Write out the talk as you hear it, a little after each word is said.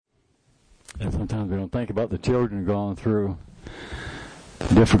And sometimes we don't think about the children going through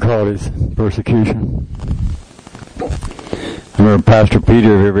difficulties, persecution. I remember Pastor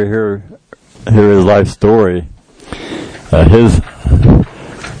Peter, if you ever hear his life story, his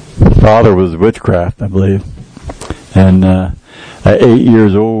father was witchcraft, I believe. And at 8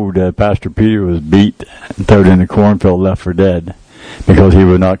 years old, Pastor Peter was beat and thrown in the cornfield, left for dead, because he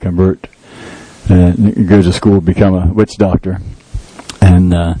would not convert and go to school, become a witch doctor.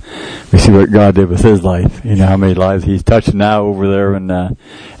 And we see what God did with his life. You know how many lives he's touched now over there in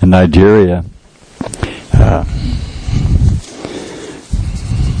Nigeria. But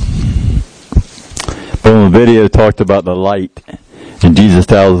when the video talked about the light, and Jesus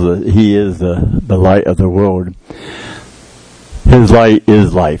tells us that he is the light of the world. His light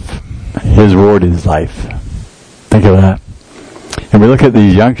is life. His word is life. Think of that. And we look at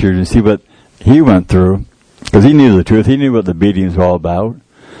these youngsters and see what he went through, because he knew the truth. He knew what the beatings were all about.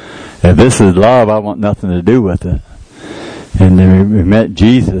 If this is love, I want nothing to do with it. And then we met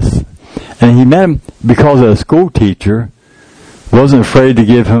Jesus. And he met him because a school teacher wasn't afraid to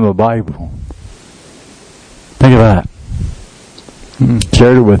give him a Bible. Think of that.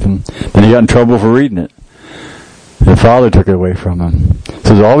 Shared it with him. Then he got in trouble for reading it. The father took it away from him.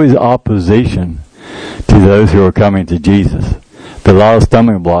 So there's always opposition to those who are coming to Jesus. There are a lot of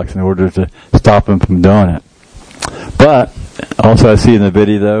stumbling blocks in order to stop them from doing it. But also I see in the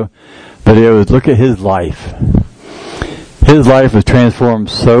video is look at his life. His life was transformed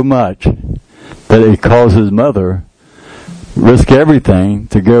so much that it caused his mother risk everything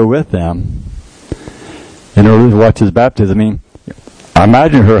to go with them in order to watch his baptism. I mean, I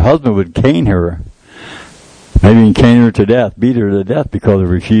imagine her husband would cane her, maybe cane her to death, beat her to death because of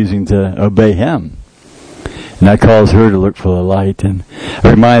refusing to obey him. And that caused her to look for the light. And it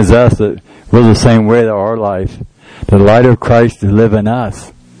reminds us that we're the same way to our life. The light of Christ to live in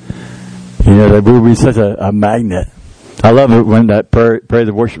us. You know, that we'll be such a magnet. I love it when that praise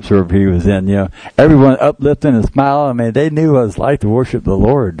and worship service he was in, you know, everyone uplifting and smiling. I mean, they knew what it was like to worship the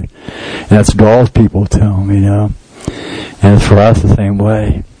Lord. And that draws people to him, you know. And it's for us the same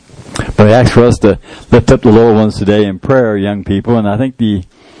way. But he asked for us to lift up the little ones today in prayer, young people. And I think he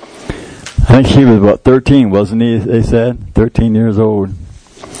was 13, wasn't he? They said 13 years old.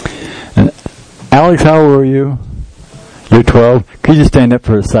 And Alex, how old are you? You're 12. Could you just stand up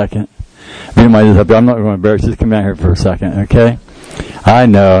for a second? I'm not going to embarrass you. Just come down here for a second, okay? I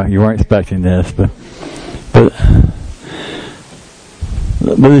know you weren't expecting this, but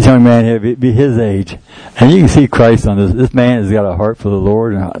this young man here, be his age, and you can see Christ on this. This man has got a heart for the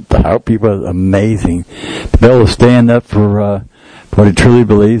Lord, and to help people is amazing. To be able to stand up for what he truly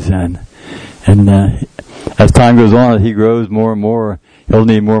believes in. And as time goes on, as he grows more and more, he'll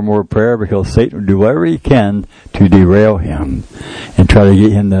need more and more prayer, because Satan will do whatever he can to derail him and try to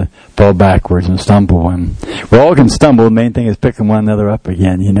get him to fall backwards and stumble. And we all can stumble. The main thing is picking one another up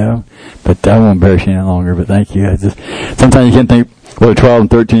again, you know. But I won't embarrass you any longer, but thank you. Sometimes you can't think what a 12 and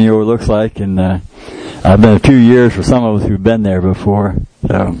 13-year-old looks like, and I've been a few years for some of us who've been there before.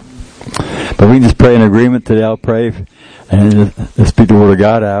 So, but we can just pray in agreement today. I'll pray and speak the word of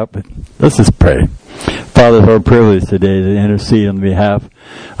God out, but let's just pray. Father, it's our privilege today to intercede on behalf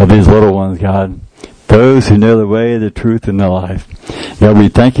of these little ones, God. Those who know the way, the truth, and the life. God, we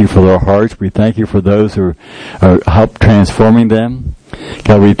thank you for their hearts. We thank you for those who are help transforming them.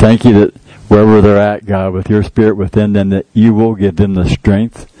 God, we thank you that wherever they're at, God, with your spirit within them, that you will give them the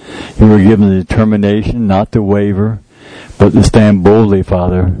strength. You will give them the determination not to waver, but to stand boldly,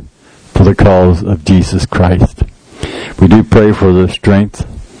 Father, for the cause of Jesus Christ. We do pray for their strength.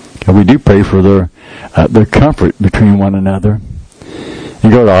 God, we do pray for their comfort between one another.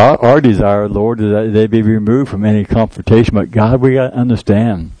 And God, our desire, Lord, is that they be removed from any confrontation. But God, we got to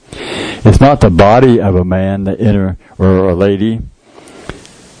understand, it's not the body of a man or a lady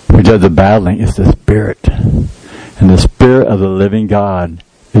who does the battling. It's the spirit, and the spirit of the living God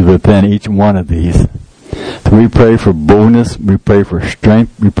is within each one of these. So we pray for boldness, we pray for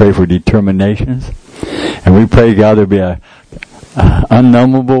strength, we pray for determinations, and we pray, God, there'll be a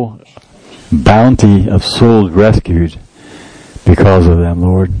unknowable bounty of souls rescued because of them,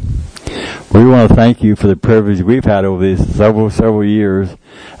 Lord. We want to thank you for the privilege we've had over these several years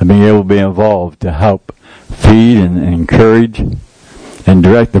of being able to be involved to help feed and encourage and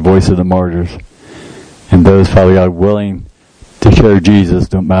direct the voice of the martyrs and those, Father God, willing to share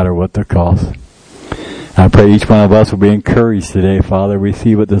Jesus no matter what the cost. I pray each one of us will be encouraged today, Father. We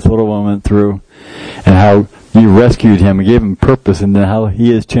see what this little one went through and how you rescued him and gave him purpose, and then how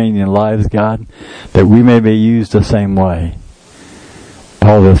he is changing lives, God, that we may be used the same way.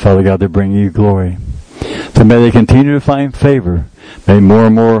 All this, Father God, to bring you glory. So may they continue to find favor. May more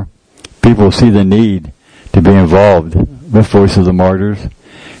and more people see the need to be involved with Voice of the Martyrs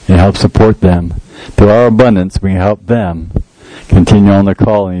and help support them. Through our abundance, we can help them continue on the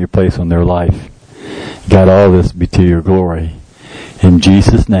calling you place on their life. God, all this be to your glory. In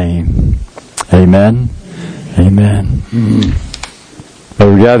Jesus' name, amen. Amen.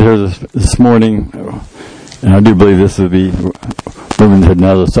 Well, we got here this morning, and I do believe this will be moving to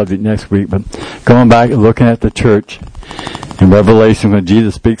another subject next week, but going back and looking at the church in Revelation when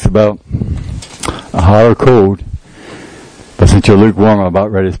Jesus speaks about a hot or cold, but since you're lukewarm, I'm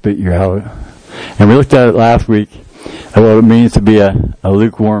about ready to spit you out. And we looked at it last week, at what it means to be a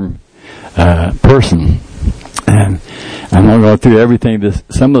lukewarm person. And I'm not going through everything,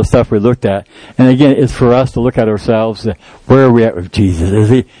 some of the stuff we looked at. And again, it's for us to look at ourselves. Where are we at with Jesus?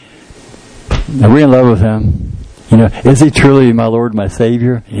 Are we in love with Him? Is He truly my Lord, my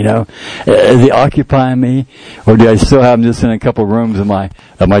Savior? Is He occupying me? Or do I still have Him just in a couple rooms of my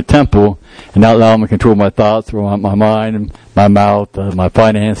temple and not allow Him to control my thoughts or my mind, and my mouth, my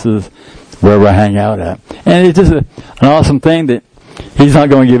finances, wherever I hang out at? And it's just an awesome thing that He's not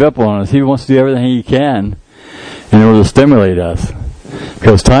going to give up on us. He wants to do everything He can in order to stimulate us.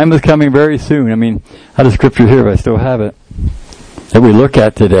 Because time is coming very soon. I have the scripture here, but I still have it, that we look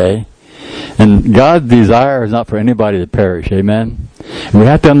at today. And God's desire is not for anybody to perish. Amen? And we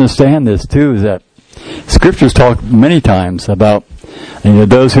have to understand this too, is that scriptures talk many times about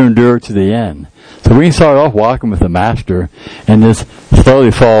those who endure to the end. So we can start off walking with the Master and just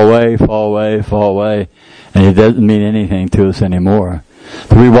slowly fall away, and it doesn't mean anything to us anymore.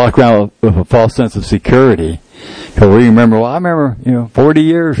 So we walk around with a false sense of security. Because we remember, I remember, 40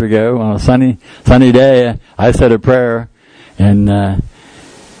 years ago on a sunny day, I said a prayer, and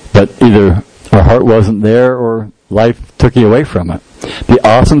but either our heart wasn't there or life took you away from it. The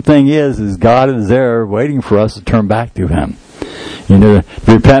awesome thing is God is there waiting for us to turn back to Him. To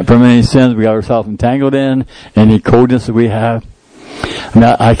repent from any sins we got ourselves entangled in, any coldness that we have.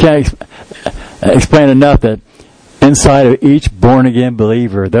 I can't explain enough that inside of each born-again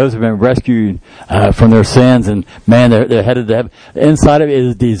believer, those who have been rescued from their sins, and they're headed to heaven, inside of it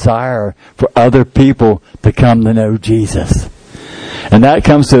is a desire for other people to come to know Jesus. And that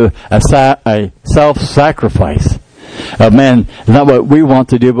comes to a self-sacrifice. It's not what we want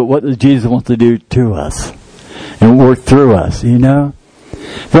to do, but what does Jesus want to do to us and work through us, It's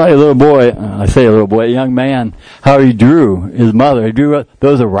like a little boy, a young man, how he drew his mother, he drew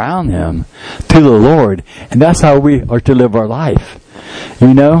those around him to the Lord. And that's how we are to live our life,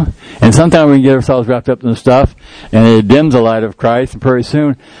 And sometimes we can get ourselves wrapped up in stuff, and it dims the light of Christ, and pretty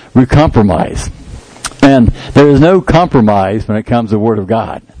soon we compromise. And there is no compromise when it comes to the Word of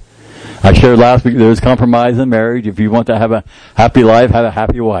God. I shared last week there is compromise in marriage. If you want to have a happy life, have a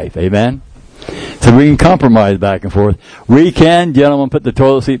happy wife. Amen? So we can compromise back and forth. We can, gentlemen, put the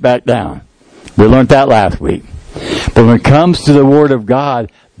toilet seat back down. We learned that last week. But when it comes to the Word of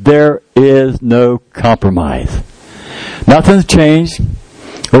God, there is no compromise. Nothing's changed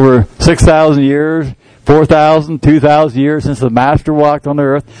over 6,000 years, 4,000, 2,000 years since the Master walked on the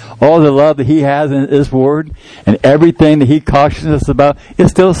earth. All the love that He has in His Word and everything that He cautions us about is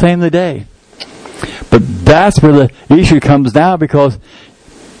still the same today. But that's where the issue comes now, because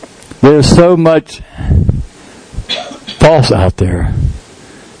there's so much false out there.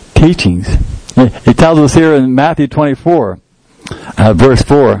 Teachings. It tells us here in Matthew 24, verse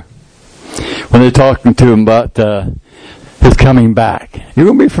 4, when they're talking to Him about His coming back. You're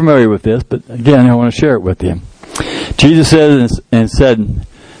going to be familiar with this, but again, I want to share it with you. Jesus said,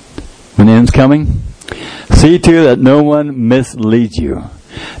 when the end's coming, see to it that no one misleads you.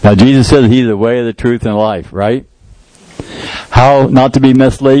 Now, Jesus says He's the way, the truth, and life, right? How not to be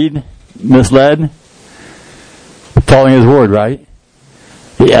misled? Following His Word, right?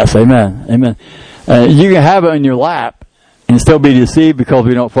 Yes, amen. Amen. You can have it in your lap and still be deceived because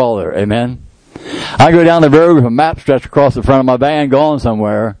we don't follow it. Amen. I go down the road with a map stretched across the front of my van going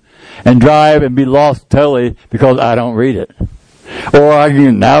somewhere and drive and be lost totally because I don't read it. Or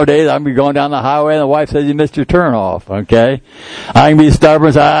nowadays I can be going down the highway and the wife says you missed your turn off, okay? I can be stubborn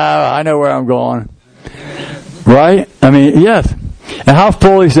and say, I know where I'm going. Right? Yes. And how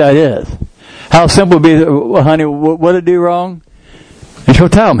foolish that is. How simple it be, well, honey, what did I do wrong? And she'll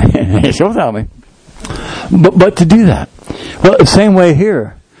tell me. But to do that. Well, the same way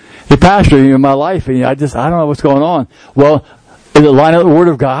here. The pastor in my life, I don't know what's going on. Well, is it line up with the Word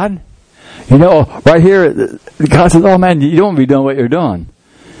of God? Right here, God says, oh man, you don't want to be doing what you're doing.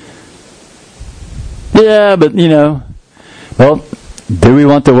 Yeah, but well, do we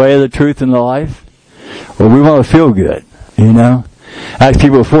want the way, the truth, and the life? Or we want to feel good, I asked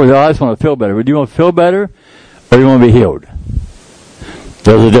people before, I just want to feel better. But do you want to feel better, or do you want to be healed?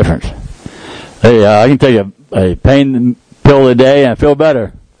 There's a difference. Hey, I can take a pain pill a day and I feel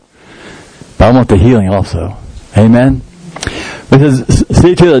better. But I want the healing also. Amen? Because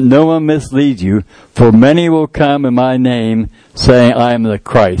see to it that no one misleads you, for many will come in my name, saying I am the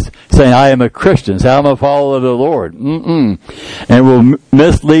Christ, saying I am a Christian, saying I'm a follower of the Lord, and will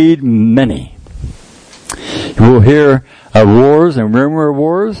mislead many. You will hear of wars and rumor of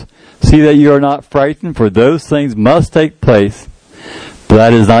wars. See that you are not frightened, for those things must take place, but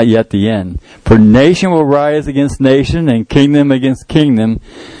that is not yet the end. For nation will rise against nation, and kingdom against kingdom.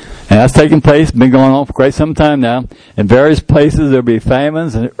 And that's taking place, been going on for quite some time now. In various places there'll be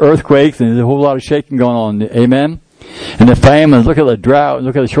famines and earthquakes, and there's a whole lot of shaking going on. Amen? And the famines, look at the drought,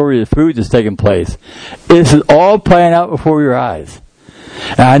 look at the shortage of food that's taking place. This is all playing out before your eyes.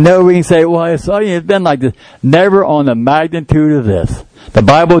 And I know we can say, well, it's been like this. Never on the magnitude of this. The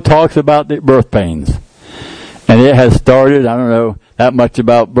Bible talks about the birth pains. And it has started, I don't know that much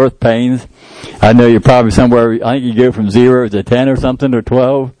about birth pains. I know you're probably somewhere, I think you go from 0 to 10 or something, or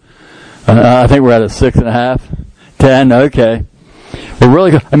 12. I think we're at a 6.5, 10, okay. We're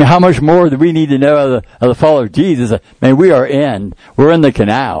really, how much more do we need to know of the follower of Jesus? We're in the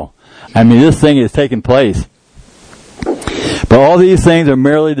canal. This thing is taking place. But all these things are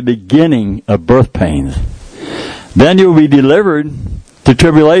merely the beginning of birth pains. Then you will be delivered to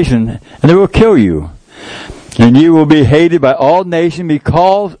tribulation, and they will kill you. And you will be hated by all nations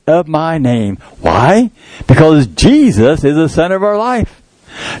because of my name. Why? Because Jesus is the center of our life.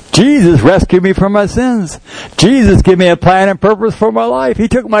 Jesus rescued me from my sins. Jesus gave me a plan and purpose for my life. He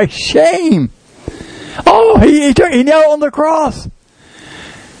took my shame. Oh, he nailed on the cross.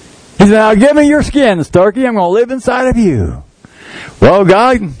 He said, now give me your skin, Starkey. I'm going to live inside of you. Well,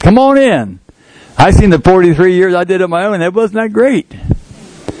 God, come on in. I seen the 43 years I did on my own. That wasn't that great.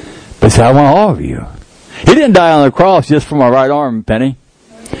 But he said, I want all of you. He didn't die on the cross just for my right arm, Penny.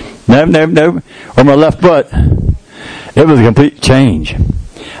 No. Or my left foot. It was a complete change.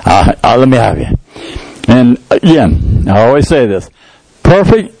 Let me have you. And again, I always say this.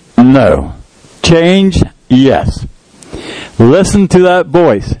 Perfect? No. Change? Yes. Listen to that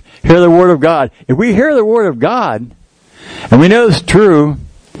voice. Hear the Word of God. If we hear the Word of God, and we know it's true,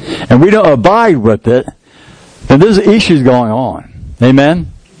 and we don't abide with it, then there's issues going on.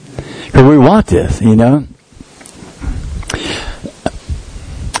 Amen? Because we want this,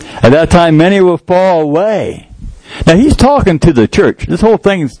 At that time, many will fall away. Now, he's talking to the church. This whole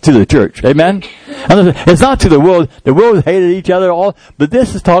thing is to the church. Amen? It's not to the world. The world hated each other all, but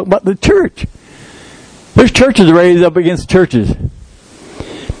this is talking about the church. There's churches raised up against churches.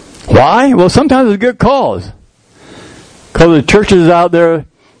 Why? Well, sometimes it's a good cause. Because the churches out there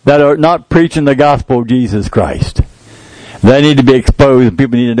that are not preaching the gospel of Jesus Christ. They need to be exposed, and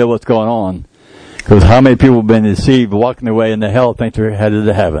people need to know what's going on. Because how many people have been deceived, walking away into hell, think they're headed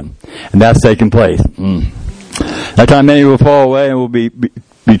to heaven. And that's taking place. That time many will fall away and will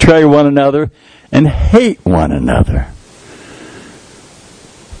betray one another and hate one another.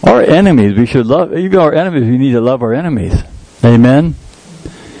 Our enemies, we should love. Even our enemies, we need to love our enemies. Amen?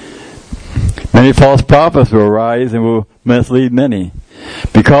 Many false prophets will arise and will mislead many.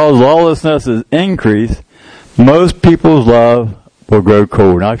 Because lawlessness is increased, most people's love will grow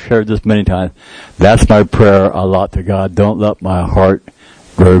cold. And I've shared this many times. That's my prayer a lot to God. Don't let my heart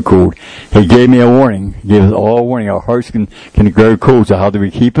grow cold. He gave me a warning. He gave us all a warning. Our hearts can grow cold. So how do we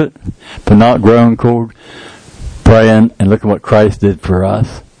keep it from not growing cold? Praying and look at what Christ did for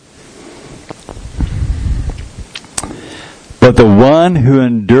us. But the one who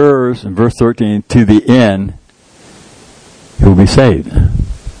endures, in verse 13, to the end, he will be saved.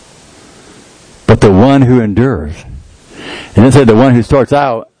 But the one who endures. And it said the one who starts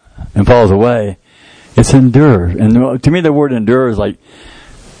out and falls away, it's endures. And to me the word endure is like,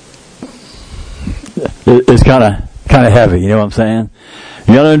 it's kind of heavy, you know what I'm saying?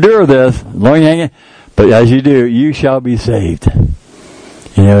 You gotta endure this, long hanging, but as you do, you shall be saved.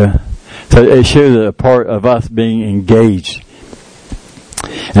 So it shows a part of us being engaged.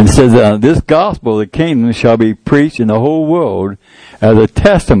 And it says, this gospel of the kingdom shall be preached in the whole world as a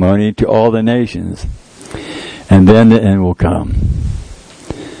testimony to all the nations. And then the end will come.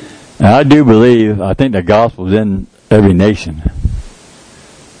 And I do believe, I think the gospel is in every nation.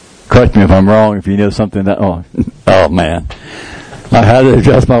 Correct me if I'm wrong, if you know something that, oh man. I had to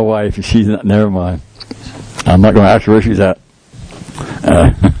address my wife, and she's not, never mind. I'm not going to ask her where she's at.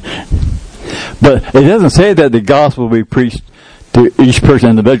 But it doesn't say that the gospel will be preached to each person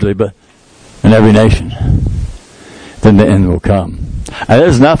individually, but in every nation. Then the end will come. And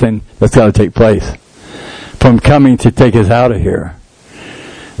there's nothing that's got to take place from coming to take us out of here.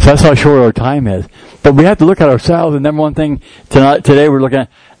 So that's how short our time is. But we have to look at ourselves, and number one thing today we're looking at,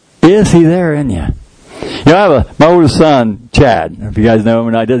 Is He there in you? You know, I have my oldest son, Chad, if you guys know him,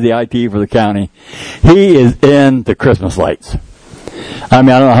 and I did the IT for the county. He is in the Christmas lights. I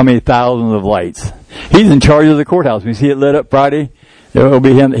mean, I don't know how many thousands of lights. He's in charge of the courthouse. When you see it lit up Friday, it'll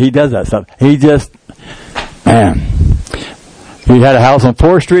be him. He does that stuff. He just, man. He had a house on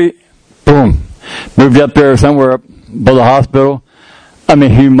 4th Street. Boom. Moved up there somewhere up by the hospital. I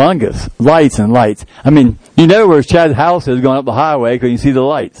mean, humongous. Lights and lights. I mean, you know where Chad's house is going up the highway because you see the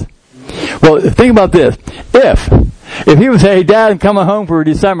lights. Well, think about this. If he would say, "Hey, Dad, I'm coming home for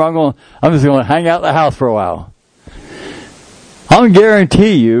December. I'm just going to hang out at the house for a while." I'll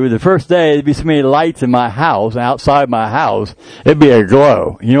guarantee you, the first day there'd be so many lights in my house, outside my house, it'd be a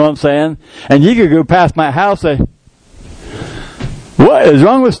glow. You know what I'm saying? And you could go past my house and say, "What is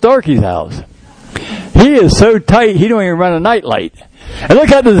wrong with Starkey's house? He is so tight, he don't even run a night light. And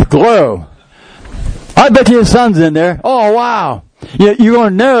look at this glow. I bet you his son's in there. Oh, wow." You're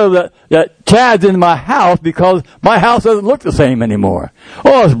going to know that Chad's in my house because my house doesn't look the same anymore.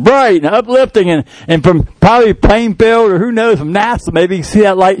 Oh, it's bright and uplifting and from probably Plainfield or who knows, from NASA, maybe you can see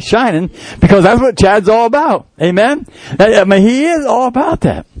that light shining because that's what Chad's all about. Amen? I mean, he is all about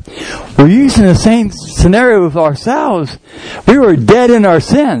that. We're using the same scenario with ourselves. We were dead in our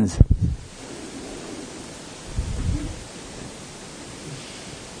sins.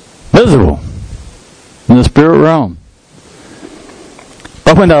 Visible in the spirit realm.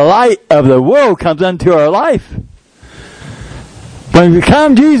 But when the light of the world comes into our life, when we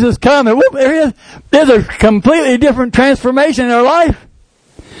come, Jesus come, and whoop, there he is. There's a completely different transformation in our life.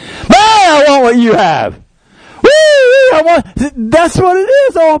 Man, I want what you have. Woo! That's what it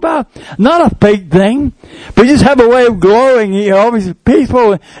is all about. Not a fake thing, but you just have a way of glowing, always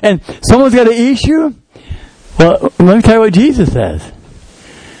peaceful, and someone's got to eat you. Well, let me tell you what Jesus says.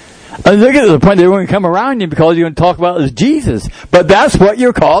 Look at the point they won't come around you because you're going to talk about is Jesus. But that's what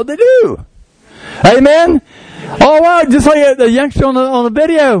you're called to do. Amen? Oh, wow, just like the youngster on the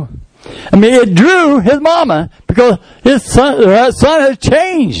video. I mean, it drew his mama because his son has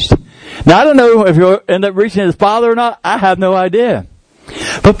changed. Now, I don't know if you'll end up reaching his father or not. I have no idea.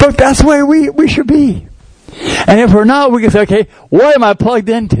 But that's the way we should be. And if we're not, we can say, okay, what am I plugged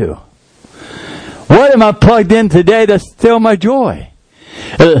into? What am I plugged in today that's still my joy?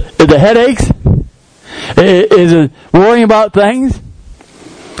 Is it headaches? Is it worrying about things?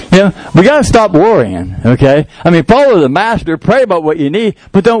 We got to stop worrying, okay? I mean, follow the master, pray about what you need,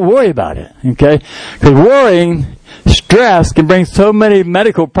 but don't worry about it, okay? Because worrying, stress can bring so many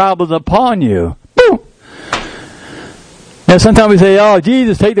medical problems upon you. Boom! Sometimes we say, "Oh,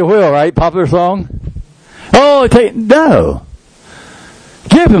 Jesus, take the wheel," right? Popular song. Oh, no.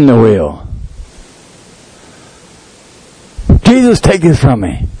 Give him the wheel. Jesus, take this from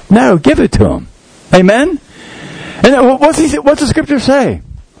me. No, give it to him. Amen? And what's the scripture say?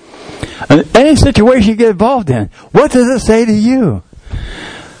 In any situation you get involved in, what does it say to you?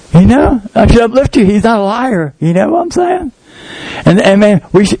 I should uplift you. He's not a liar. You know what I'm saying? And man,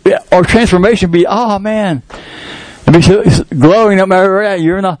 our transformation be, oh man, and be glowing no matter where you're at.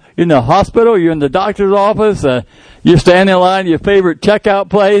 You're in the hospital, you're in the doctor's office, you're standing in line at your favorite checkout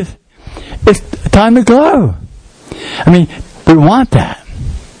place. It's time to glow. I mean, we want that.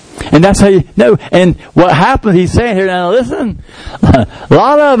 And that's how you know. And what happens, he's saying here, now listen, a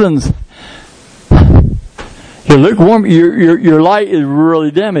lot of ovens. You're lukewarm, your light is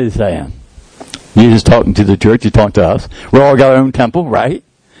really dim, he's saying. You're just talking to the church, you talk to us. We all got our own temple, right?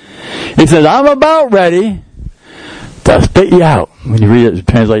 He says, I'm about ready to spit you out. When you read it, the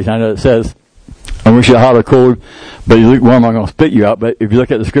translation, I know it says, I wish you hot or cold, but you're lukewarm, I'm going to spit you out. But if you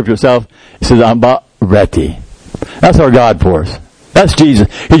look at the scripture itself, it says, I'm about ready. That's our God for us. That's Jesus.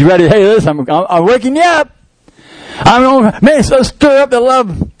 He's ready. Hey, listen, I'm waking you up. Man, so stir up the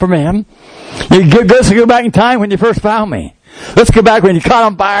love for me. Let's go back in time when you first found me. Let's go back when you caught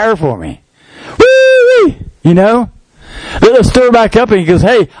on fire for me. Woo! Let's stir back up and he goes,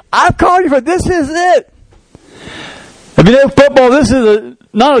 hey, I've called you for this is it. If you know football, this is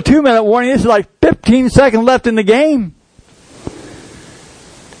not a 2-minute warning. This is like 15 seconds left in the game.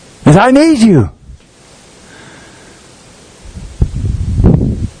 Because I need you.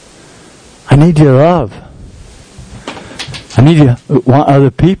 I need your love. I need you to want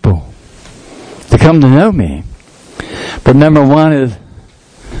other people to come to know me. But number one is,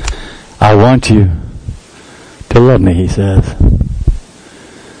 I want you to love me, he says.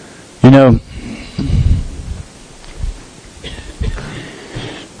 You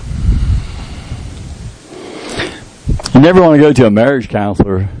never want to go to a marriage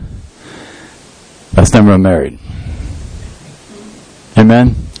counselor that's never been married.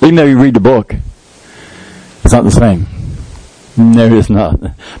 Amen? Even though you read the book, it's not the same. No, it's not.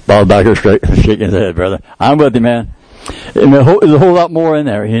 Bob Backer shaking his head, brother. I'm with you, man. And there's a whole lot more in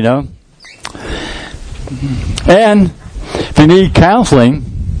there, you know. And if you need counseling,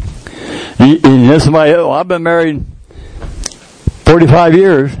 you know somebody, I've been married 45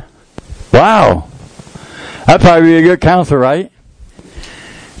 years. Wow. I'd probably be a good counselor, right?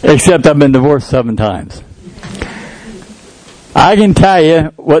 Except I've been divorced 7 times. I can tell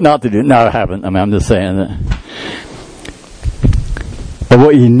you what not to do. No, I haven't. I mean, I'm just saying that. But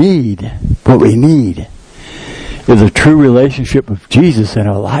what we need is a true relationship with Jesus in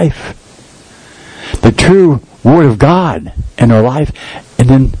our life. The true Word of God in our life, and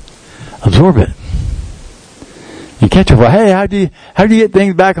then absorb it. You catch it. Well, hey, how do you get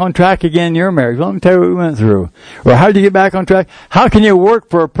things back on track again in your marriage? Well, let me tell you what we went through. Or how do you get back on track? How can you work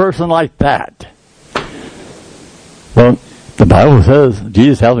for a person like that? Well, the Bible says,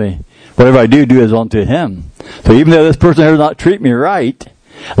 Jesus tells me, whatever I do as unto Him. So even though this person does not treat me right,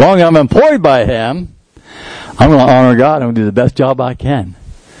 as long as I'm employed by Him, I'm going to honor God. I'm going to do the best job I can.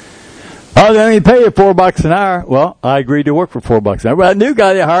 Oh, they only pay you $4 an hour. Well, I agreed to work for $4 an hour. Well, that new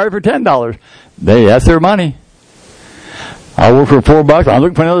guy they hired for $10. That's their money. I'll work for $4. I'm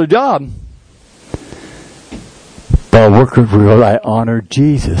looking for another job. But I'll work because I honor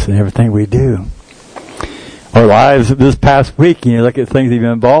Jesus in everything we do. Our lives this past week, you look at things you've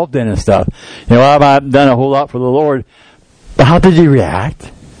been involved in and stuff. You know, I've not done a whole lot for the Lord. But how did you react?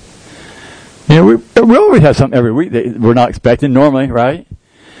 You know, we always have something every week that we're not expecting normally, right?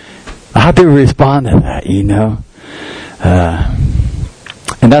 How do we respond to that, you know?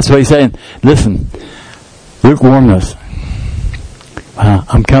 And that's what he's saying. Listen, lukewarmness.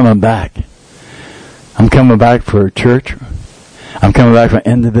 I'm coming back. I'm coming back for a church. I'm coming back for an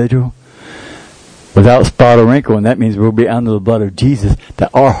individual without spot or wrinkle, and that means we'll be under the blood of Jesus,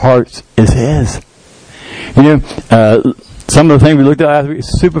 that our hearts is His. You know, some of the things we looked at last week,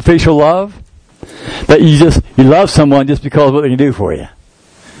 superficial love, that you love someone just because of what they can do for you.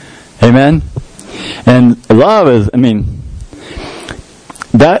 Amen? And love is,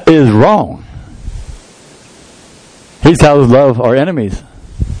 that is wrong. He tells us love our enemies.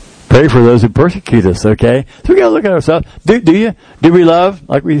 Pray for those who persecute us, okay? So we gotta look at ourselves. Do you? Do we love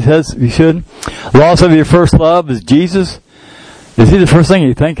like we says we should? Loss of your first love is Jesus. Is He the first thing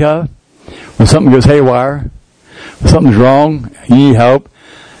you think of? When something goes haywire, when something's wrong, you need help,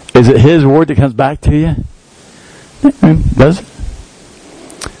 is it His word that comes back to you? Does it?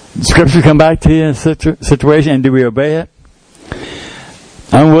 Scripture come back to you in a situation, and do we obey it?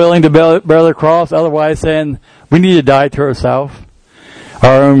 Unwilling to bear the cross, otherwise saying we need to die to ourselves,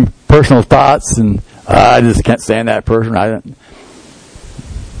 our own personal thoughts, and I just can't stand that person. That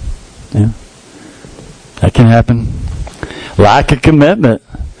can happen. Lack of commitment.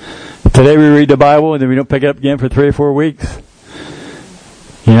 Today we read the Bible and then we don't pick it up again for 3 or 4 weeks.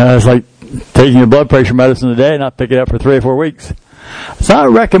 You know, it's like taking your blood pressure medicine today and not pick it up for 3 or 4 weeks. It's not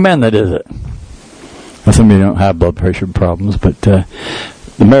recommended, is it? Well, some of you don't have blood pressure problems, but the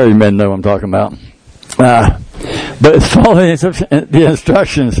married men know what I'm talking about. But it's following the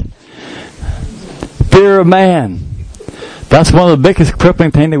instructions. Fear of man. That's one of the biggest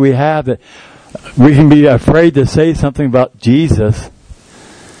crippling things that we have, that we can be afraid to say something about Jesus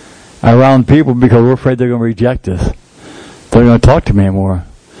around people because we're afraid they're going to reject us. They're going to talk to me anymore.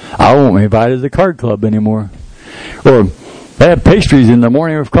 I won't be invited to the card club anymore. Or they have pastries in the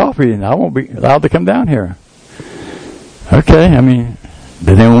morning with coffee and I won't be allowed to come down here. Okay,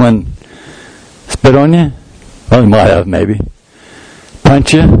 did anyone spit on you? Well, they might have, maybe.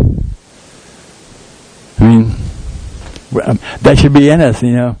 Punch you? That should be in us,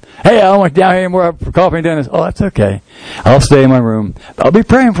 you know. Hey, I don't want you down here anymore for coffee and donuts. Oh, that's okay. I'll stay in my room. I'll be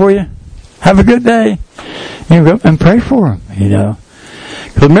praying for you. Have a good day. You go and pray for them, you know.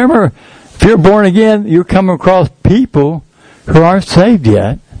 Because remember, if you're born again, you're coming across people who aren't saved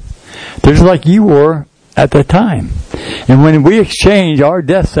yet. They're just like you were at the time. And when we exchange our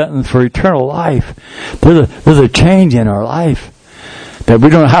death sentence for eternal life, there's a change in our life. That we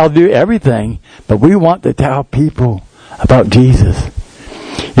don't know how to do everything, but we want to tell people about Jesus.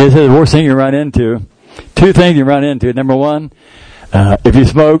 This is the worst thing you run into. 2 things you run into. Number 1, if you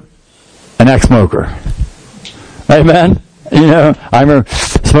smoke, an ex-smoker. Amen? You know, I remember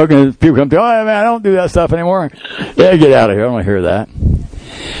smoking, people come to, oh man, I don't do that stuff anymore. Yeah, get out of here. I don't want to hear that.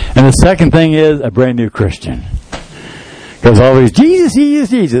 And the second thing is a brand new Christian. Because always, Jesus, Jesus,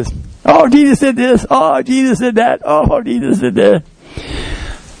 Jesus. Oh, Jesus did this. Oh, Jesus did that. Oh, Jesus did that.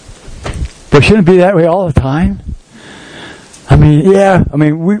 But shouldn't it be that way all the time?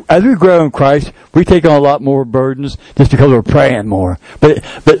 As we grow in Christ, we take on a lot more burdens just because we're praying more. But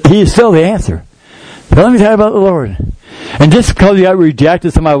He is still the answer. But let me tell you about the Lord. And just because you got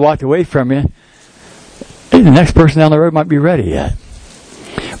rejected, somebody walked away from you, the next person down the road might be ready yet.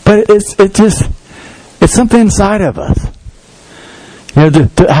 But it's something inside of us. To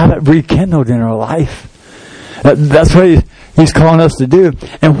have it rekindled in our life. That's what He's calling us to do.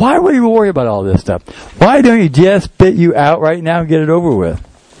 And why would you worry about all this stuff? Why don't you just spit you out right now and get it over with?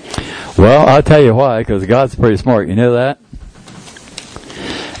 Well, I'll tell you why, because God's pretty smart. You know that?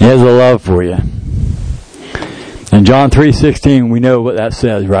 He has a love for you. In John 3:16, we know what that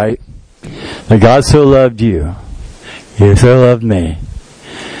says, right? That God so loved you, He so loved me,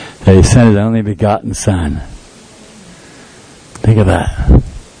 that He sent His only begotten Son. Think of that.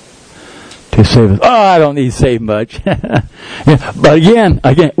 To save us. Oh, I don't need to save much. But again,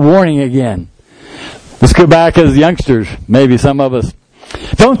 warning again. Let's go back as youngsters. Maybe some of us.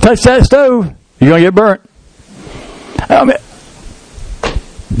 Don't touch that stove. You're going to get burnt. How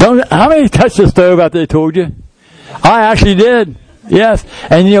many touched the stove after they told you? I actually did. Yes.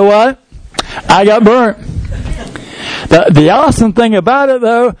 And you know what? I got burnt. The awesome thing about it,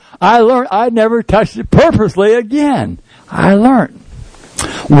 though, I learned I never touched it purposely again. I learned.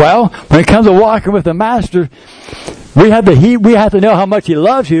 Well, when it comes to walking with the Master, we have to know how much He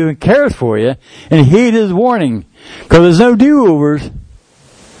loves you and cares for you, and heed His warning, because there's no do-overs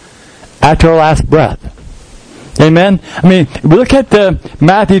after our last breath. Amen. I mean, we look at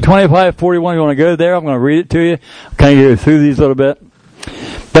Matthew 25:41. You want to go there? I'm going to read it to you. I'm kind of go through these a little bit,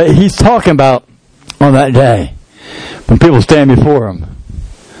 but He's talking about on that day when people stand before Him,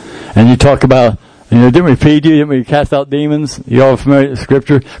 and you talk about. Didn't we feed you? Didn't we cast out demons? You're all familiar with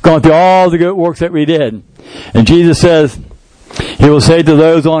Scripture. Going through all the good works that we did. And Jesus says, He will say to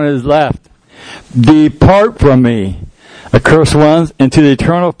those on His left, depart from me, accursed ones, into the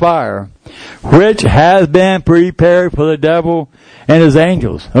eternal fire, which has been prepared for the devil and his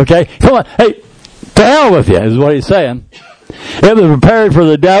angels. Okay? Come on. Hey, to hell with you, is what He's saying. It was prepared for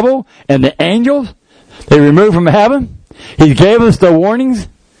the devil and the angels. They removed from heaven. He gave us the warnings.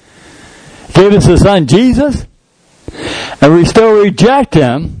 Gave us His Son Jesus, and we still reject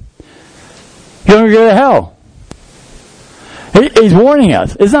Him, you're going to go to hell. He's warning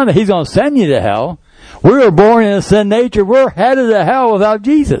us. It's not that He's going to send you to hell. We were born in a sin nature. We're headed to hell without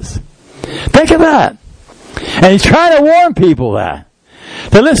Jesus. Think of that. And He's trying to warn people that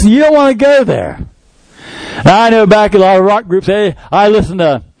listen, you don't want to go there. Now, I know back in a lot of rock groups, I listened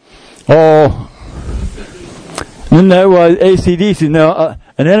to, ACDC,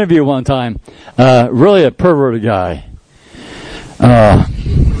 an interview one time. Really a perverted guy.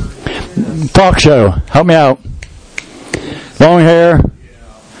 Talk show. Help me out. Long hair.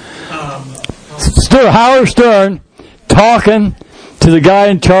 Howard Stern talking to the guy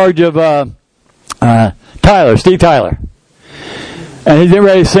in charge of Steve Tyler. And he's getting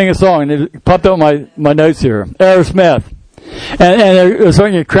ready to sing a song. And it popped up my notes here. Aerosmith. And it was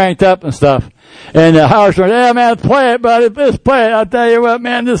starting to get cranked up and stuff. And Howard Stern, yeah, man, play it, buddy. Just play it. I'll tell you what,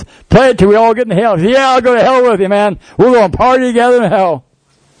 man, just play it till we all get in hell. Said, yeah, I'll go to hell with you, man. We're going to party together in hell.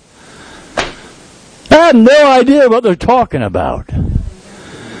 I had no idea what they're talking about.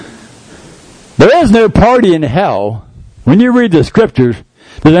 There is no party in hell. When you read the Scriptures,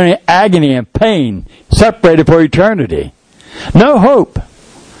 there's only agony and pain separated for eternity. No hope.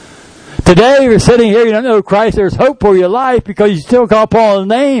 Today, you're sitting here, you don't know Christ. There's hope for your life because you still call upon His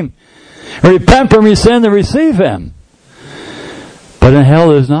name. Repent from your sin and receive Him. But in hell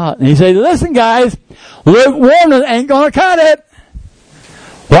there's not. And He says, listen guys, lukewarmness ain't going to cut it.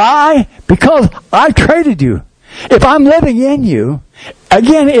 Why? Because I've traded you. If I'm living in you,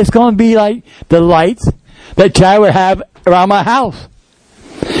 again, it's going to be like the lights that Chad would have around my house.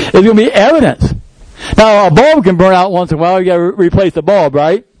 It's going to be evidence. Now, a bulb can burn out once in a while. You got to replace the bulb,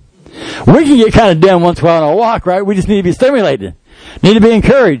 right? We can get kind of dim once in a while on a walk, right? We just need to be stimulated. Need to be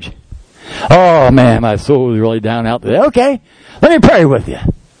encouraged. Oh man, my soul is really down out there. Okay, let me pray with you.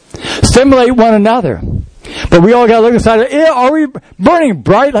 Stimulate one another. But we all got to look inside. Are we burning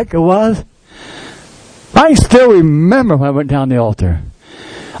bright like it was? I still remember when I went down the altar.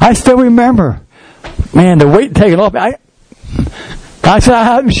 I still remember, man, the weight taken off. I said, I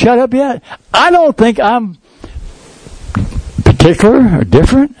haven't shut up yet. I don't think I'm particular or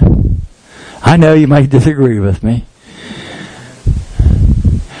different. I know you might disagree with me.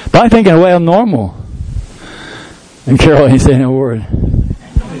 But I think in a way I'm normal. And Carol ain't saying a word.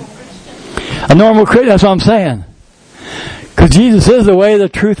 A normal Christian, that's what I'm saying. Because Jesus is the way, the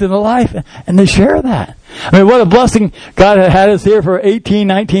truth, and the life. And to share that. I mean, what a blessing. God had us here for 18,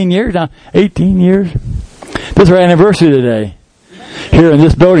 19 years now. 18 years. This is our anniversary today. Here in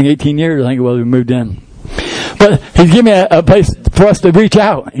this building, 18 years, I think it was, we moved in. But He's giving me a place for us to reach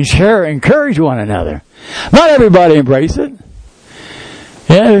out and share, encourage one another. Not everybody embrace it.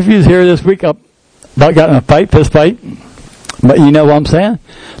 Yeah, if you was here this week, I about got in a fight, fist fight. But you know what I'm saying?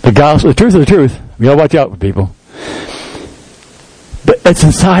 The gospel, the truth is the truth. We gotta watch out for people. But it's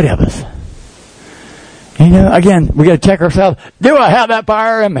inside of us. You know, again, we gotta check ourselves. Do I have that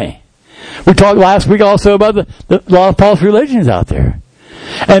fire in me? We talked last week also about the lot of false religions out there.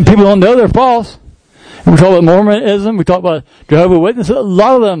 And people don't know they're false. We talk about Mormonism, we talk about Jehovah's Witnesses, a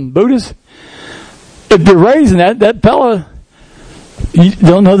lot of them, Buddhists. If you're raising that fella, you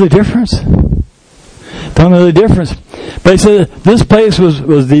don't know the difference. Don't know the difference. But he said this place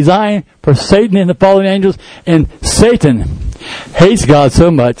was designed for Satan and the fallen angels, and Satan hates God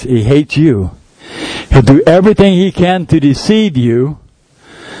so much, he hates you. He'll do everything he can to deceive you,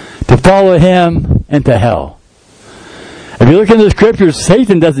 to follow him into hell. If you look in the scriptures,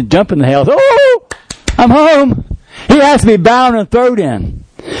 Satan doesn't jump in the hell. Oh, I'm home. He has to be bound and thrown in.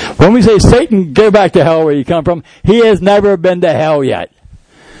 When we say Satan, go back to hell where you come from, he has never been to hell yet.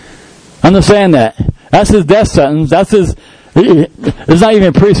 Understand that. That's his death sentence. It's not even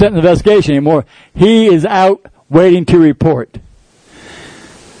a pre-sentence investigation anymore. He is out waiting to report.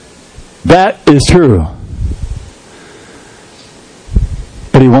 That is true.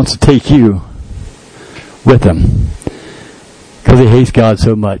 But he wants to take you with him. Because he hates God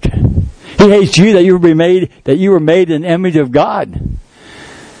so much. He hates you that you were made in the image of God.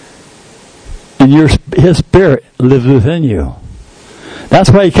 And his spirit lives within you. That's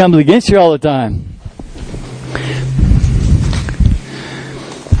why he comes against you all the time.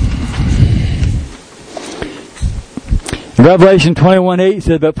 Revelation 21:8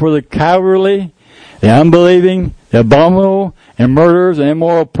 says, but for the cowardly, the unbelieving, the abominable, and murderers, and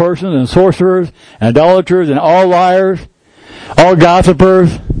immoral persons, and sorcerers, and idolaters, and all liars, all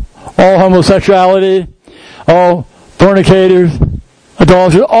gossipers, all homosexuality, all fornicators,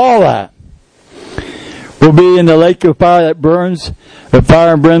 idolaters, all that will be in the lake of fire that burns with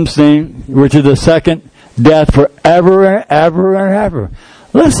fire and brimstone, which is the second death forever and ever and ever.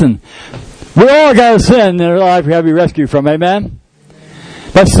 Listen, we all got a sin in our life we have to be rescued from, amen?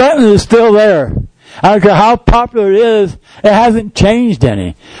 That sentence is still there. I don't care how popular it is, it hasn't changed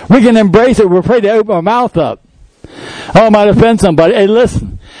any. We can embrace it, we're afraid to open our mouth up. Oh, I might offend somebody. Hey,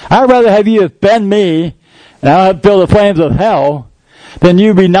 listen, I'd rather have you offend me, and I'll feel the flames of hell, than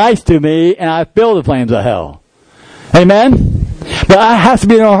you be nice to me, and I feel the flames of hell. Amen? But it has to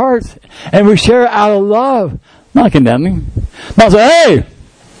be in our hearts, and we share it out of love, not condemning. Not say, hey,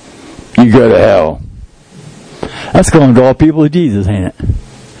 you go to hell. That's going to draw people to Jesus, ain't it?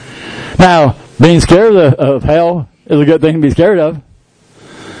 Now, being scared of hell is a good thing to be scared of.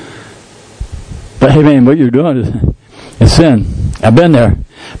 But hey man, what you're doing is sin. I've been there.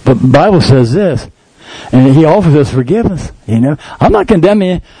 But the Bible says this, and he offers us forgiveness, you know. I'm not condemning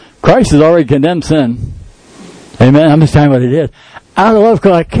you. Christ has already condemned sin. Amen. I'm just telling you what it is. Out of love,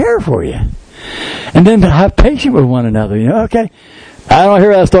 because I care for you. And then have patience with one another, you know. Okay. I don't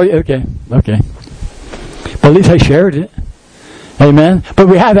hear that story. Okay. But at least I shared it. Amen. But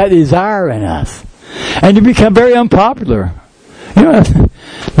we have that desire in us. And you become very unpopular. You know,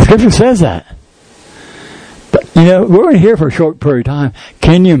 the scripture says that. But, you know, we're only here for a short period of time.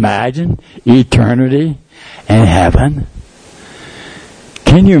 Can you imagine eternity in heaven?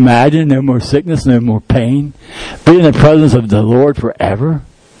 Can you imagine no more sickness, no more pain? Be in the presence of the Lord forever?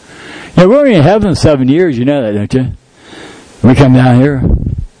 You know, we're only in heaven 7 years. You know that, don't you? We come down here,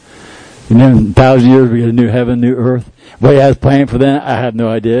 and then in 1,000 years we get a new heaven, new earth. What he has planned for that, I have no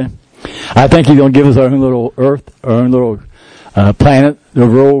idea. I think he's going to give us our own little earth, our own little planet to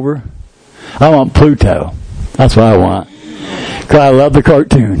roll over. I want Pluto. That's what I want. Because I love the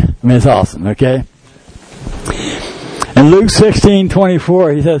cartoon. I mean, it's awesome, okay? In Luke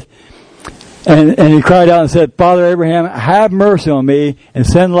 16:24, he says, and he cried out and said, Father Abraham, have mercy on me and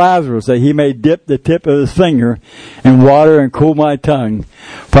send Lazarus that he may dip the tip of his finger in water and cool my tongue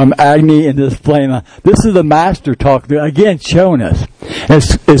from agony in this flame. This is the master talk, again, showing us.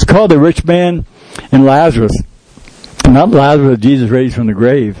 It's called the rich man and Lazarus. Not Lazarus that Jesus raised from the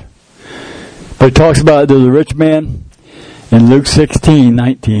grave. But it talks about there's a rich man in Luke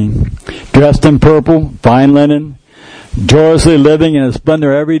 16:19, dressed in purple, fine linen, joyously living in a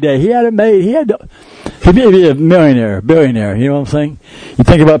splendor every day. He'd be a millionaire, billionaire, you know what I'm saying? You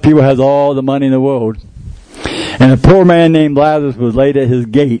think about people who has all the money in the world. And a poor man named Lazarus was laid at his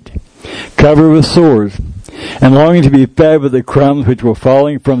gate, covered with sores, and longing to be fed with the crumbs which were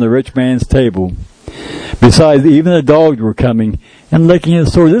falling from the rich man's table. Besides, even the dogs were coming and licking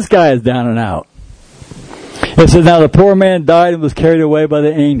his sores. This guy is down and out. It says, now the poor man died and was carried away by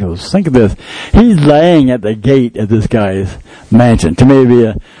the angels. Think of this. He's laying at the gate of this guy's mansion. To me, it'd be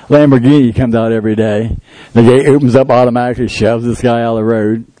a Lamborghini comes out every day. The gate opens up automatically, shoves this guy out of the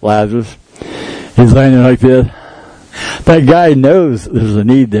road, Lazarus. He's laying there like this. That guy knows there's a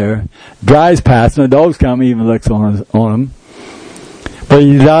need there. Drives past him, the dogs come, he even looks on him. But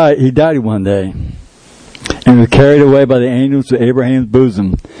he died one day. And was carried away by the angels to Abraham's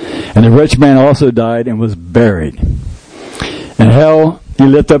bosom. And the rich man also died and was buried. In hell, he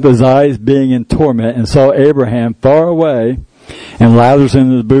lifted up his eyes, being in torment, and saw Abraham far away, and Lazarus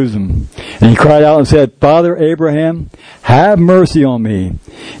in his bosom. And he cried out and said, Father Abraham, have mercy on me,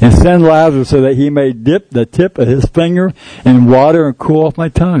 and send Lazarus so that he may dip the tip of his finger in water and cool off my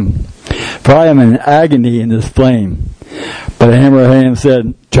tongue. For I am in agony in this flame. But Abraham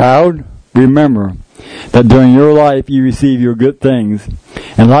said, Child, remember that during your life you receive your good things,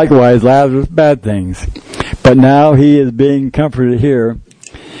 and likewise Lazarus bad things. But now he is being comforted here,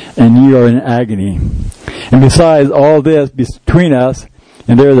 and you are in agony. And besides all this between us,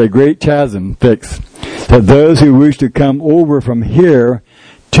 and there is a great chasm fixed, that those who wish to come over from here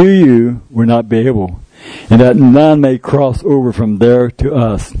to you will not be able, and that none may cross over from there to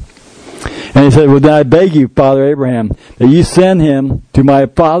us. And he said, well, then I beg you, Father Abraham, that you send him to my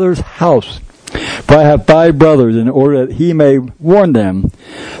father's house. For I have 5 brothers, in order that he may warn them,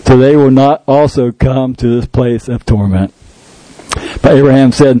 so they will not also come to this place of torment. But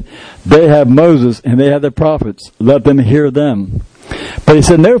Abraham said, they have Moses and they have the prophets. Let them hear them. But he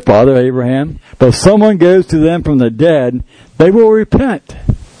said, no, Father Abraham, but if someone goes to them from the dead, they will repent.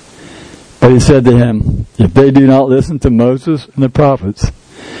 But he said to him, if they do not listen to Moses and the prophets,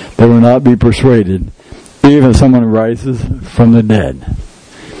 they will not be persuaded, even if someone rises from the dead.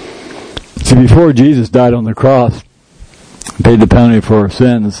 See, before Jesus died on the cross, paid the penalty for our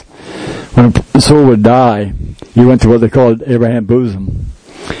sins, when a soul would die, he went to what they called Abraham's bosom.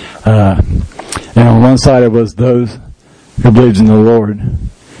 And on one side it was those who believed in the Lord.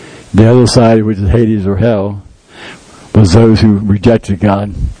 The other side, which is Hades or hell, was those who rejected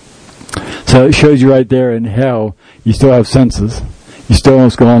God. So it shows you right there in hell, you still have senses. You still know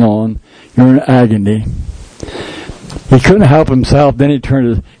what's going on. You're in agony. He couldn't help himself. Then he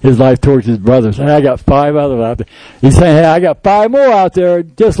turned his life towards his brothers. Hey, I got 5 others out there. He's saying, hey, I got 5 more out there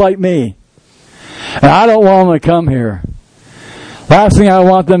just like me. And I don't want them to come here. Last thing I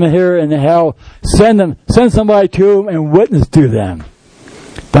want them to hear in hell, send somebody to them and witness to them.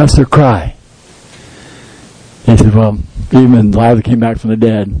 That's their cry. He said, well, even Lazarus came back from the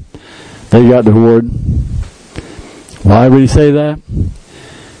dead. They got the word. Why would he say that?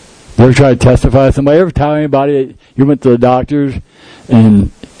 You ever try to testify to somebody? Ever tell anybody that you went to the doctors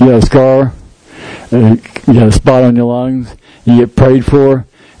and you had a scar, you had a spot on your lungs, and you get prayed for,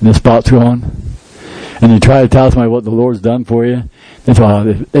 and the spot's gone? And you try to tell somebody what the Lord's done for you, they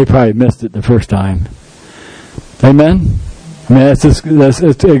probably missed it the first time. Amen? I mean,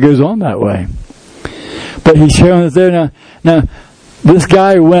 it goes on that way. But he's showing us there now.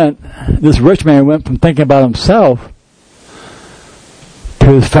 This rich man went from thinking about himself to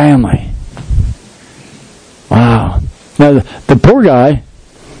his family. Wow. Now, the poor guy,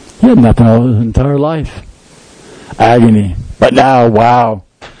 he had nothing all his entire life. Agony. But now, wow,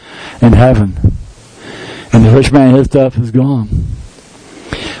 in heaven. And the rich man, his stuff is gone.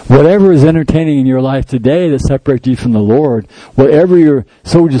 Whatever is entertaining in your life today that separates you from the Lord, whatever you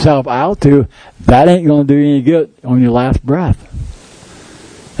sold yourself out to, that ain't going to do you any good on your last breath.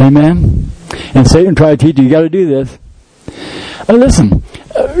 Amen? And Satan tried to teach you got to do this. Listen,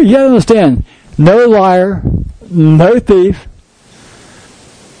 you got to understand, no liar, no thief,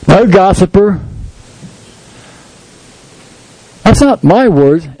 no gossiper. That's not my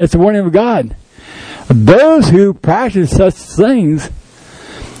words. It's the word of God. Those who practice such things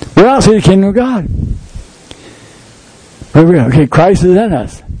will not see the kingdom of God. Okay, Christ is in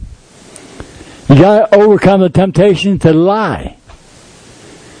us. You got to overcome the temptation to lie.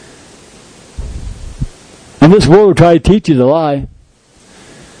 And this world will try to teach you to lie.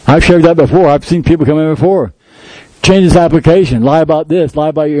 I've shared that before. I've seen people come in before. Change this application. Lie about this. Lie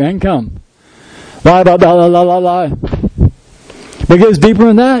about your income. Lie about that. Lie. But it goes deeper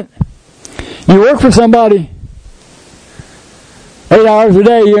than that. You work for somebody 8 hours a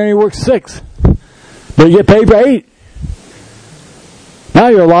day. You only work 6. But you get paid for 8. Now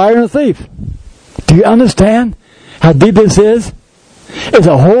you're a liar and a thief. Do you understand how deep this is? It's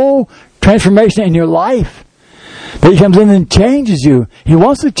a whole transformation in your life. But he comes in and changes you. He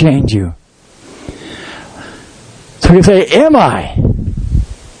wants to change you. So you say, am I?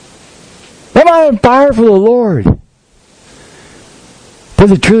 Am I on fire for the Lord? Does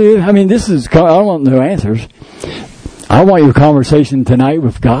it truly? I mean, this is, I don't want no answers. I want your conversation tonight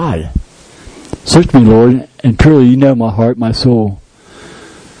with God. Search me, Lord, and truly you know my heart, my soul.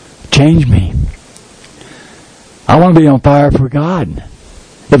 Change me. I want to be on fire for God.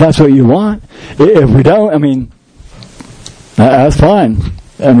 If that's what you want. If we don't, I mean, that's fine.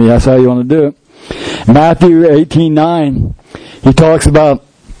 I mean, that's how you want to do it. Matthew 18:9, he talks about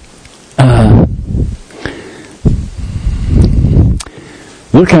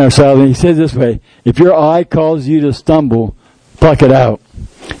looking at ourselves, and he says this way, if your eye causes you to stumble, pluck it out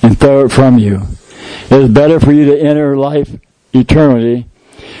and throw it from you. It is better for you to enter life eternally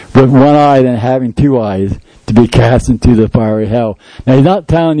with one eye than having two eyes to be cast into the fiery hell. Now, he's not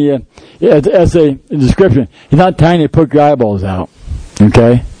telling you, as a description, he's not telling you to put your eyeballs out.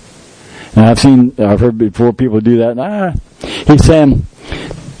 Okay? And I've heard before people do that. He's saying,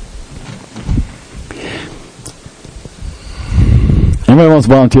 anybody wants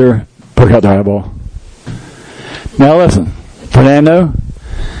to volunteer, poke out their eyeball. Now listen, Fernando,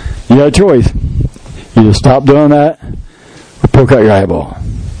 you got a choice. Either stop doing that or poke out your eyeball.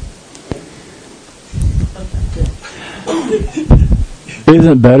 Isn't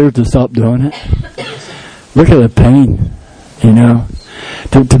it better to stop doing it? Look at the pain,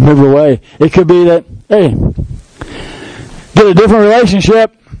 to move away. It could be that, hey, get a different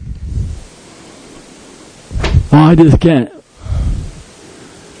relationship. Oh, I just can't.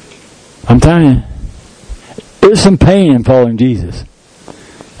 I'm telling you, there's some pain in following Jesus.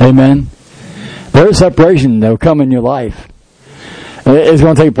 Amen. There's separation that will come in your life. It's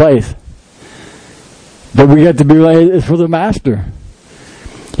going to take place. But we have to be ready. It's for the Master.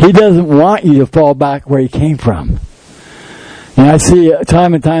 He doesn't want you to fall back where you came from. And I see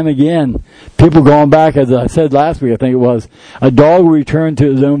time and time again, people going back, as I said last week, I think it was, a dog will return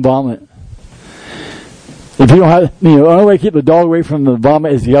to his own vomit. If you don't have, the only way to keep the dog away from the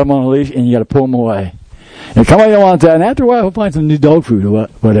vomit is you got him on a leash and you got to pull him away. And somebody don't want that, and after a while he'll find some new dog food or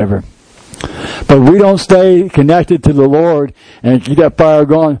whatever. But we don't stay connected to the Lord and keep that fire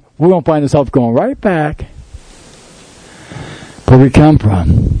going, we're going to find ourselves going right back where we come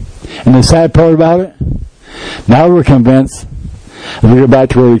from. And the sad part about it, now we're convinced if we go back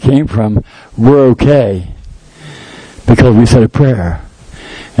to where we came from, we're okay because we said a prayer.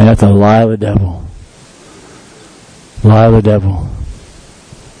 And that's a lie of the devil. Lie of the devil.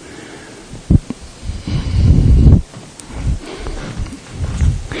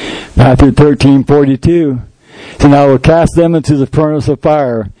 Matthew 13:42. So now I will cast them into the furnace of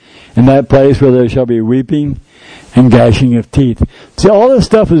fire, in that place where there shall be weeping and gnashing of teeth. See, all this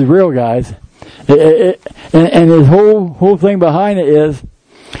stuff is real, guys. And his whole thing behind it is,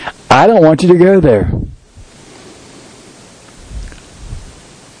 I don't want you to go there.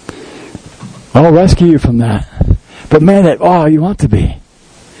 I'll rescue you from that. But man, you want to be.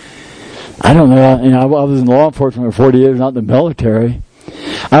 I don't know. I was in law enforcement for 40 years, not in the military.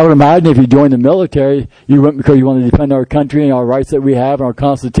 I would imagine if you joined the military, you went because you want to defend our country and our rights that we have and our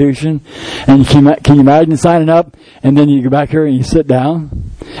Constitution. And can you imagine signing up and then you go back here and you sit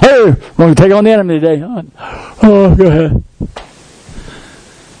down? Hey, we're going to take on the enemy today. Oh, go ahead.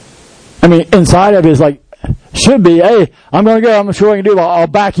 I mean, inside of it is like, should be, hey, I'm going to go. I'm sure I can do it. I'll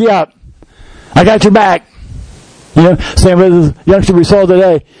back you up. I got your back. Same with this youngster we saw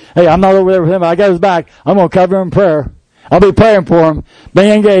today. Hey, I'm not over there with him. I got his back. I'm going to cover him in prayer. I'll be praying for him. Be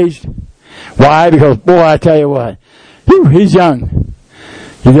engaged. Why? Because, boy, I tell you what. He's young.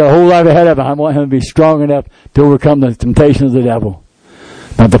 He's got a whole life ahead of him. I want him to be strong enough to overcome the temptations of the devil.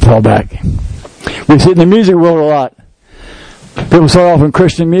 Not to fall back. We see it in the music world a lot. People start off in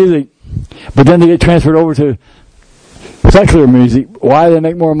Christian music, but then they get transferred over to secular music. Why do they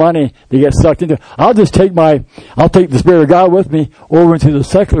make more money? They get sucked into. I'll take the Spirit of God with me over into the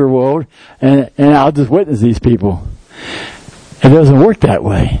secular world, and I'll just witness these people. It doesn't work that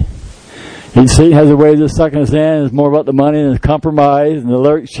way. Satan has a way of just sucking us in. It's more about the money and the compromise and the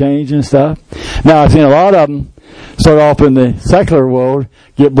lyrics change and stuff. Now, I've seen a lot of them start off in the secular world,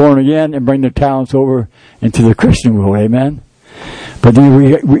 get born again, and bring their talents over into the Christian world. Amen? But then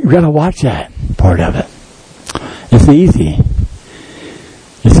we got to watch that part of it. It's easy.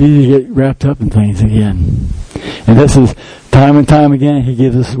 It's easy to get wrapped up in things again. And this is time and time again, he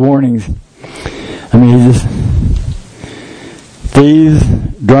gives us warnings. I mean, thieves,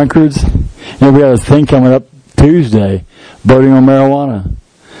 drunkards. We got a thing coming up Tuesday, voting on marijuana.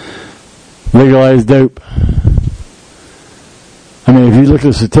 Legalized dope. I mean, if you look at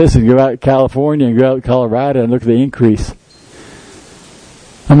the statistics, go out to California and go out to Colorado and look at the increase.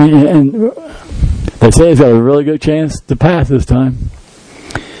 I mean, and they say it's got a really good chance to pass this time.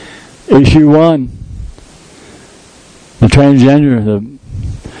 Issue 1, the transgender,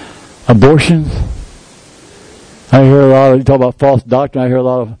 Abortions. I hear a lot of, you talk about false doctrine, I hear a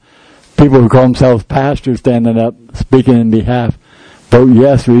lot of people who call themselves pastors standing up, speaking in behalf. Vote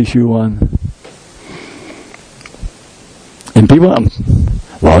yes for issue 1. And people,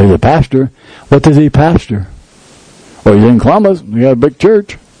 well, he's a pastor. What does he pastor? Well, he's in Columbus. We got a big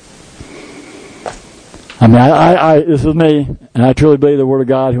church. I mean, this is me, and I truly believe the Word of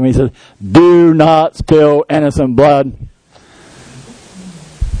God when He says, do not spill innocent blood.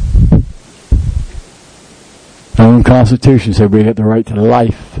 Our own Constitution said we have the right to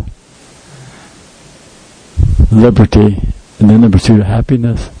life, liberty, and then the pursuit of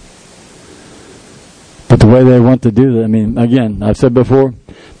happiness. But the way they want to do that, I mean, again, I've said before,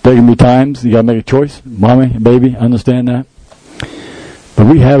 there can be times you got to make a choice. Mommy, baby, understand that. But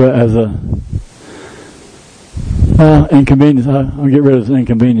we have it as a inconvenience. I'll get rid of this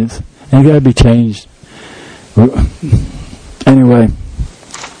inconvenience. And it got to be changed. Anyway.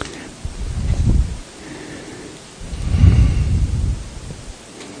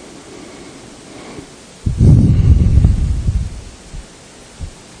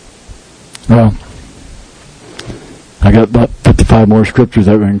 Well, I got about 55 more scriptures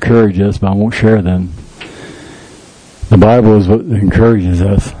that would encourage us, but I won't share them. The Bible is what encourages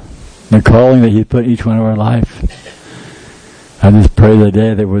us. The calling that He put in each one of our life. I just pray the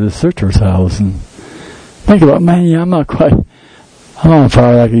day that we'll just search ourselves and think about, man, I'm not on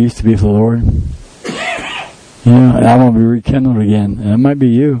fire like I used to be for the Lord. You know, and I want to be rekindled again. And it might be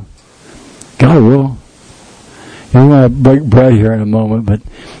you. God will. We're going to break bread here in a moment, but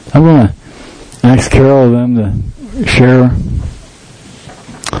I'm going to ask Carol and them to share.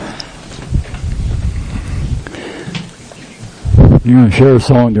 You're going to share a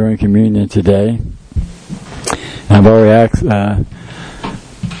song during communion today. And I've already asked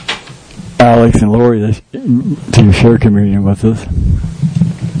Alex and Lori to share communion with us.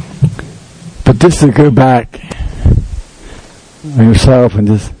 But just to go back on yourself and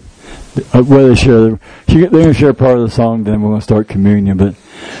just whether they're going to share part of the song, then we're going to start communion. But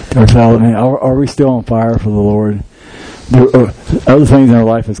are we still on fire for the Lord? Other things in our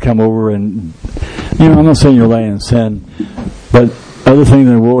life has come over, and I'm not saying you're laying in sin, but other things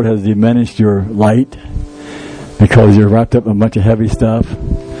in the world has diminished your light because you're wrapped up in a bunch of heavy stuff.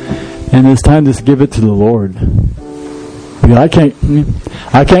 And it's time to just give it to the Lord. I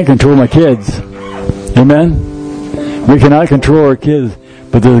can't control my kids. Amen? We cannot control our kids,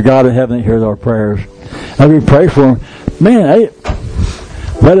 but there's a God in heaven that hears our prayers. As we pray for them, man,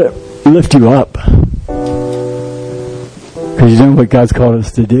 let it lift you up. Because you know what God's called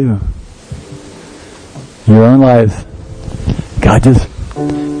us to do. In your own lives, God,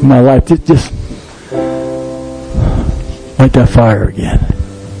 in my life, just light that fire again.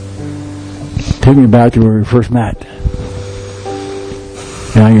 Take me back to where we first met.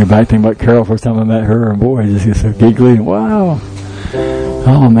 And I get back thinking about Carol, first time I met her, and boy, I just get so giggly. Wow.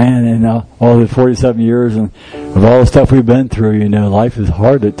 Oh man, and all the 47 years and of all the stuff we've been through, life is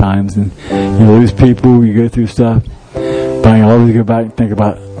hard at times, and you lose people, you go through stuff. But I always go back and think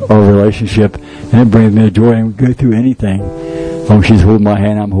about our relationship, and it brings me joy, and we go through anything. As long as she's holding my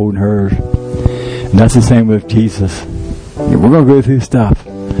hand, I'm holding hers. And that's the same with Jesus. We're going to go through stuff,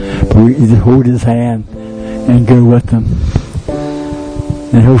 but we just hold His hand and go with Him.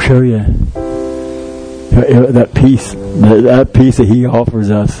 And He'll show you that peace that He offers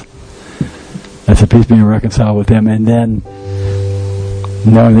us. That's a peace being reconciled with Him, and then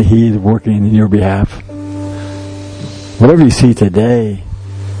knowing that He is working in your behalf. Whatever you see today,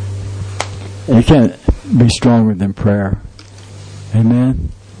 it can't be stronger than prayer. Amen?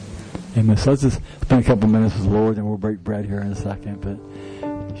 Amen. So let's just spend a couple minutes with the Lord, and we'll break bread here in a second, but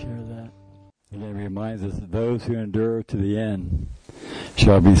share that. And it reminds us that those who endure to the end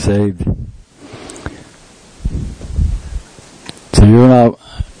shall be saved. So you're not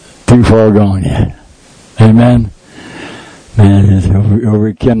too far gone yet. Amen. Man, He'll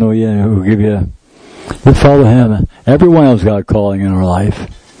rekindle you, and He'll give you. Just follow Him. Everyone else got a calling in our life.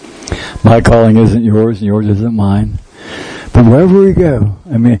 My calling isn't yours, and yours isn't mine. But wherever we go,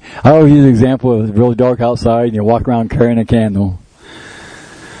 I always use an example of it's really dark outside, and you walk around carrying a candle.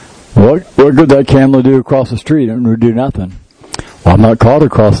 What good that candle do across the street? It would do nothing. Well, I'm not called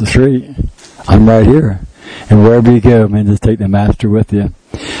across the street. I'm right here. And wherever you go, just take the Master with you.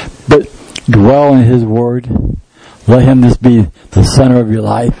 But dwell in His Word. Let Him just be the center of your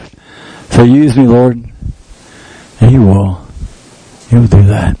life. So use me, Lord. And He will. He will do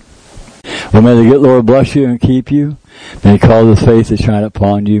that. Well, may the good Lord bless you and keep you. May He cause His face to shine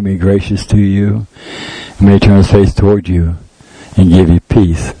upon you, be gracious to you. And may He turn His face toward you and give you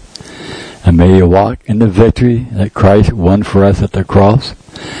peace. And may you walk in the victory that Christ won for us at the cross.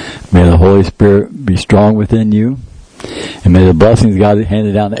 May the Holy Spirit be strong within you. And may the blessings God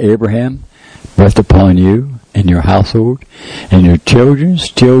handed down to Abraham rest upon you and your household and your children's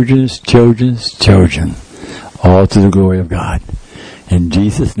children's children's children. All to the glory of God. In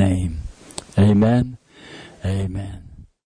Jesus' name, amen. Amen.